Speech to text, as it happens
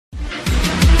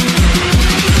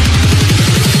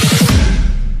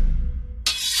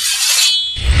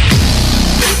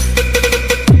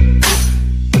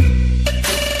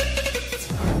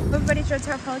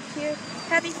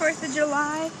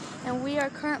we are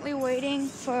currently waiting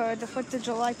for the 4th of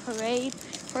July parade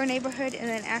for our neighborhood, and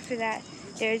then after that,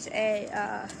 there's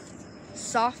a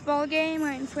softball game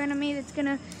right in front of me that's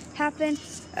gonna happen.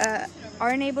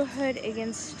 Our neighborhood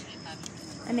against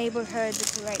a neighborhood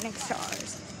that's right next to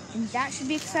ours. And that should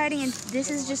be exciting, and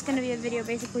this is just gonna be a video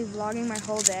basically vlogging my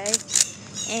whole day.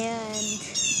 And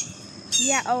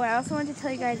yeah, oh, I also wanted to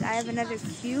tell you guys I have another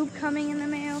cube coming in the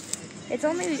mail. It's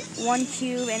only one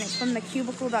cube, and it's from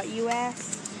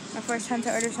thecubicle.us. My first time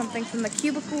to order something from the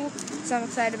Cubicle, so I'm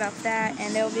excited about that.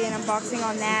 And there will be an unboxing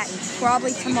on that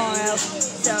probably tomorrow.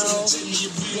 So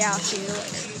yeah, I'll see you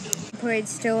later. The parade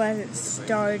still hasn't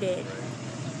started.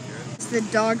 So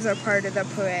the dogs are part of the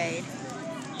parade.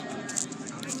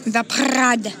 The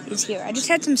parade is here. I just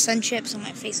had some sun chips, and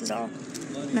my face is all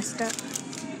messed up.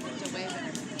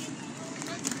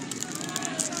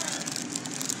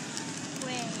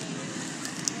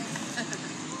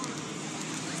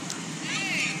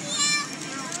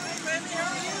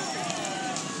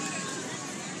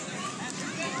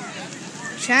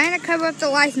 Trying to cover up the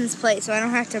license plate so I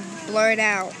don't have to blur it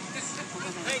out.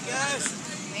 Hey guys.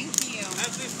 Thank you.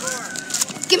 Happy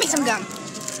 4th. Give me some gum.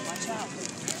 Watch out.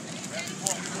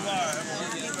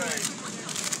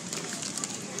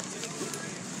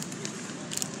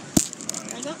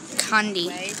 Candy.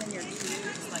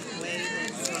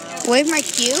 Wave my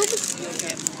cube?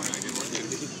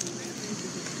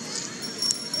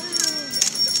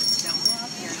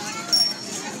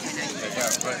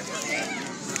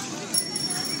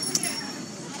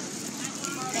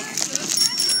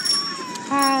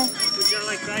 Hi. Would you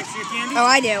like bags for your candy? Oh,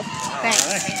 I do. Thanks.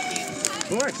 Right. Of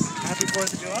course. Happy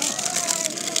 4th of July.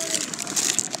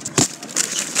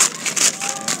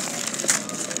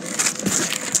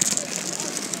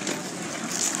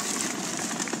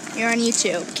 You're on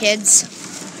YouTube, kids.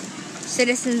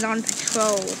 Citizens on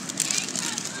Patrol.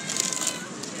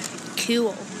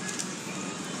 Cool.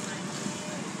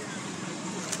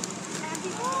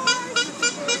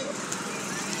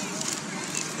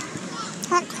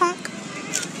 Honk, honk.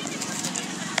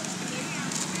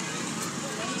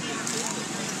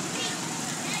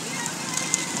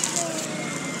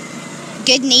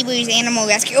 Good Neighbors Animal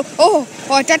Rescue. Oh,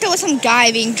 I thought there was some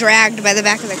guy being dragged by the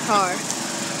back of the car.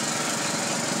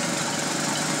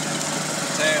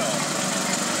 Tail.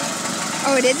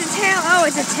 Oh, it is a tail? Oh,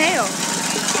 it's a tail.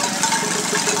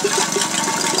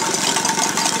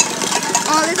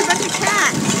 Oh, there's a bunch of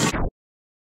cats.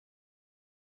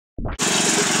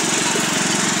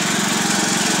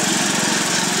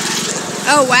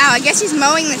 Oh, wow. I guess he's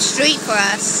mowing the street for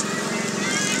us.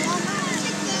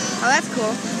 Oh, that's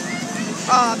cool.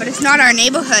 Oh, but it's not our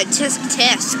neighborhood. Tisk,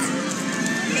 tisk.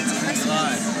 It's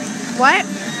Christmas. What?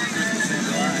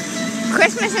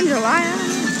 Christmas in July. Christmas in July?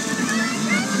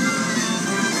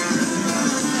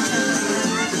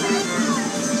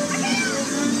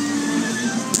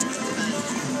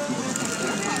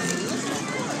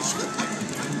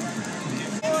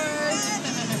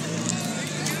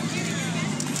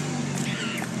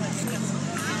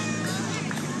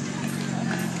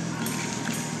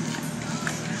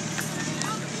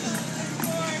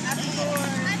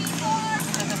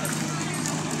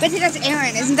 But that's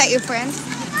Aaron. Isn't that your friend?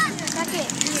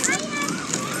 Beckett, here.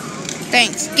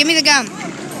 Thanks. Give me the gum.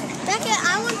 Beckett,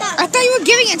 I want that. I thought you were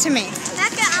giving it to me.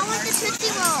 Beckett, I want the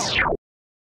Tootsie Roll.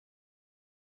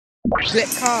 Good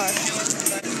car.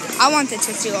 I want the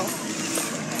Tootsie Roll.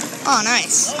 Oh,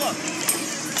 nice.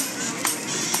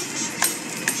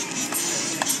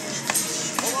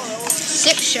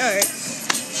 Sick shirt.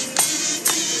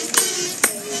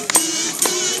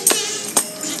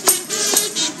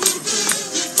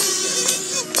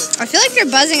 I feel like they're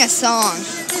buzzing a song.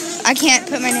 I can't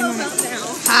put my name on it.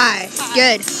 Hi.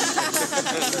 Good.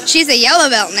 She's a yellow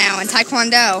belt now in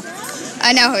Taekwondo.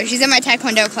 I know her. She's in my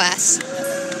Taekwondo class.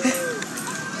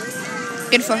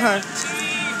 Good for her.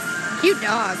 Cute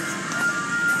dog.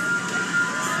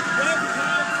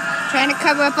 Trying to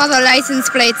cover up all the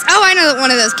license plates. Oh, I know one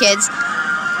of those kids.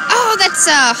 Oh, that's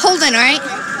Holden, right?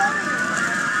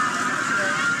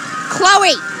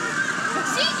 Chloe.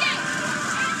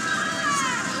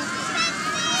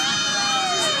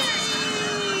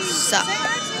 Sup.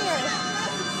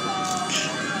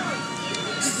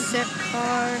 Sick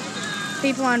car.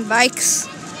 People on bikes.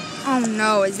 Oh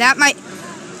no, is that my...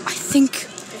 I think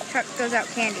this truck goes out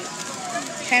candy.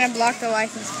 Trying to block the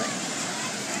license plate.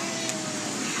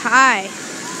 Hi.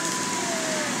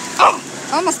 Oh,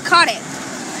 almost caught it.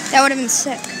 That would have been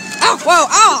sick. Oh, whoa,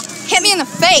 oh, hit me in the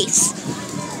face.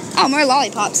 Oh, more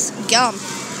lollipops. Gum.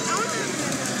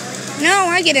 No,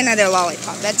 I get another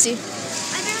lollipop, Betsy. I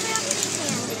barely have any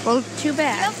candy. Well, too You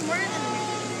bad. have more than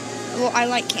me. Well, I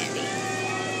like candy.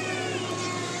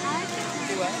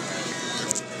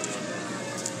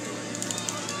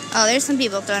 Oh, there's some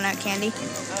people throwing out candy.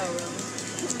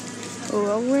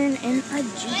 Rolling in a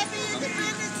Jeep.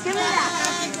 Give me that.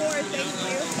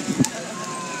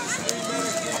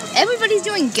 Everybody's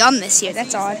doing gum this year.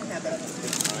 That's odd. That's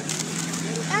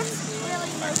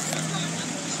really nice.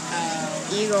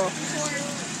 Eagle.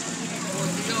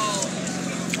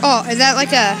 Oh, is that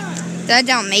like that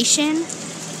Dalmatian in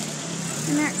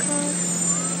that car?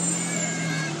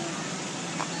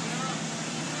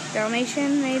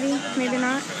 Dalmatian, maybe, maybe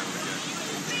not.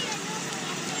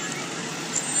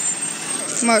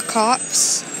 More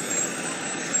cops.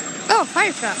 Oh,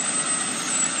 fire truck.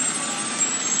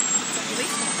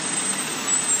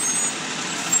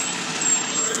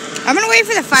 I'm gonna wait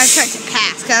for the fire truck to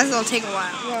pass, because it'll take a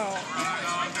while. Whoa.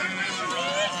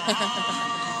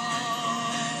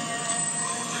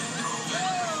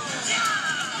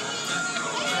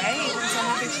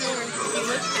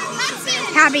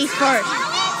 Happy 4th.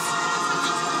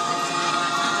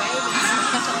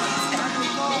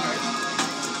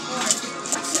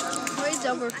 It's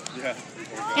over. Yeah.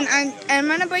 And I'm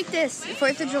gonna break this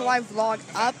 4th of July vlog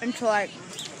up into like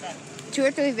 2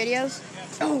 or 3 videos.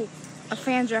 Oh, a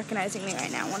fan's recognizing me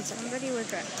right now. One second. Somebody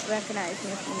was recognizing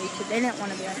me from YouTube. They didn't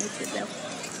want to be on YouTube though.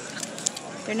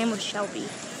 Their name was Shelby.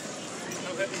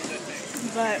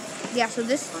 But yeah, so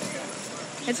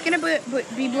it's gonna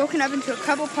be broken up into a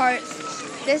couple parts.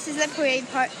 This is the parade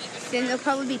part. Then there'll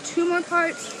probably be 2 more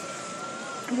parts.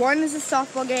 One is a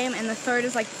softball game, and the 3rd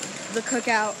is like the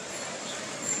cookout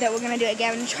that we're gonna do at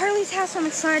Gavin and Charlie's house. I'm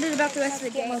excited about the rest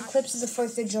of the game. More clips of the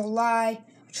 4th of July.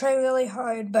 I tried really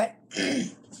hard, but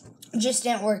it just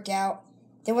didn't work out.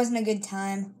 There wasn't a good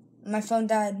time. My phone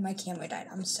died. My camera died.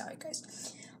 I'm sorry,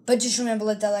 guys. But just remember,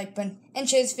 let that like button and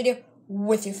share this video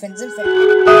with your friends and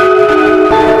family.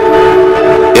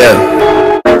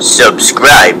 Yeah.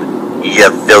 Subscribe, you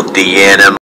filthy animal.